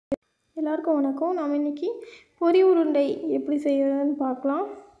எல்லாருக்கும் வணக்கம். நாம் இன்றைக்கி பொரி உருண்டை எப்படி செய்யறதுன்னு பார்க்கலாம்.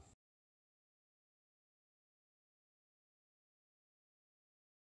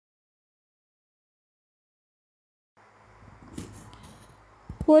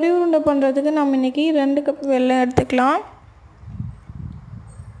 பொரி உருண்டை பண்ணுறதுக்கு நம்ம இன்றைக்கி 2 கப் வெல்லம் எடுத்துக்கலாம்.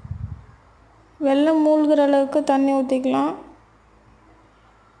 வெல்லம் மூழ்கிற அளவுக்கு தண்ணி ஊற்றிக்கலாம்.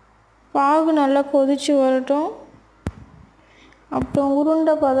 பாகு நல்லா கொதித்து வரட்டும். அப்புறம்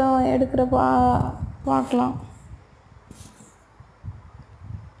உருண்டை பதம் எடுக்கிற பார்க்கலாம்.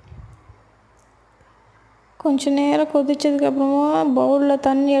 கொஞ்சம் நேரம் கொதித்ததுக்கப்புறமா பவுலில்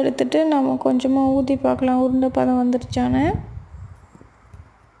தண்ணி எடுத்துகிட்டு நம்ம கொஞ்சமாக ஊற்றி பார்க்கலாம் உருண்டை பதம் வந்துருச்சான்னு.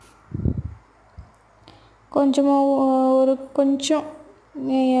 கொஞ்சமாக கொஞ்சம்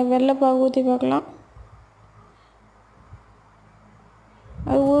வெள்ளைப்பாகு ஊற்றி பார்க்கலாம்.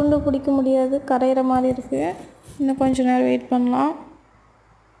 அது உருண்டை பிடிக்க முடியாது, கரையிற மாதிரி இருக்குது. இன்னும் கொஞ்சம் நேரம் வெயிட் பண்ணலாம்.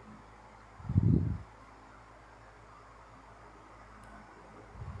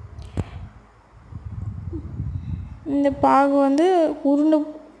 இந்த பாகு உருண்டை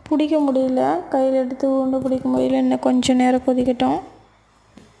பிடிக்க முடியல, கையில் எடுத்து உருண்டை பிடிக்க முடியல. இன்னும் கொஞ்சம் நேரம் கொதிக்கட்டும்.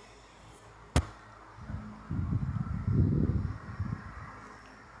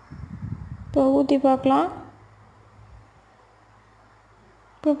 இப்போ ஊற்றி பார்க்கலாம்.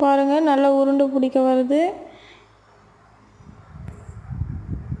 இப்போ பாருங்கள், நல்லா உருண்டை பிடிக்க வருது.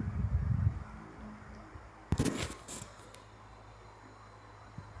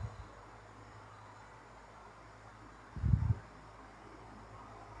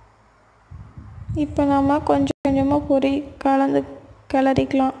 இப்போ நம்ம கொஞ்சம் கொஞ்சமாக பொரி கலந்து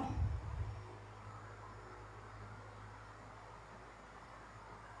கிளறிக்கலாம்.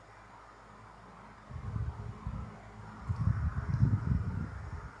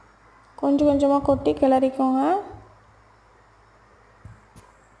 கொஞ்சம் கொஞ்சமாக கொட்டி கிளறிக்கோங்க.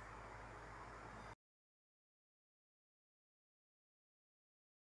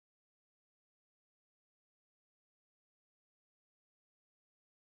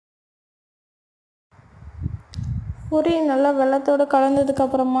 பொரி நல்லா வெள்ளத்தோடு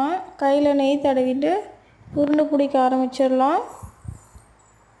கலந்ததுக்கப்புறமா கையில் நெய் தடவிட்டு உருண்டை பிடிக்க ஆரம்பிச்சிடலாம்.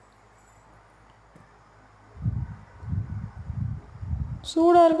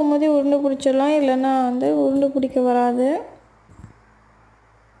 சூடாக இருக்கும் போதே உருண்டை பிடிச்சிடலாம், இல்லைன்னா உருண்டை பிடிக்க வராது.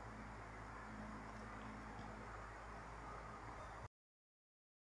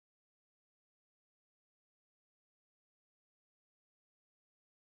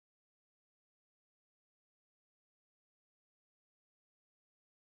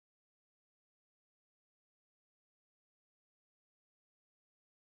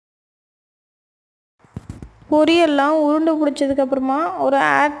 பொரியெல்லாம் உருண்டை பிடிச்சதுக்கப்புறமா ஒரு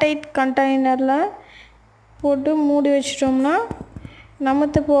ஏர்டைட் கண்டெய்னரில் போட்டு மூடி வச்சிட்டோம்னா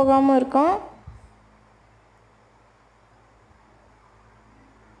நமத்து போகாமல் இருக்கும்.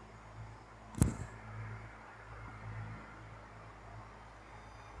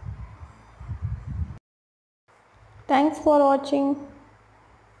 Thanks for watching.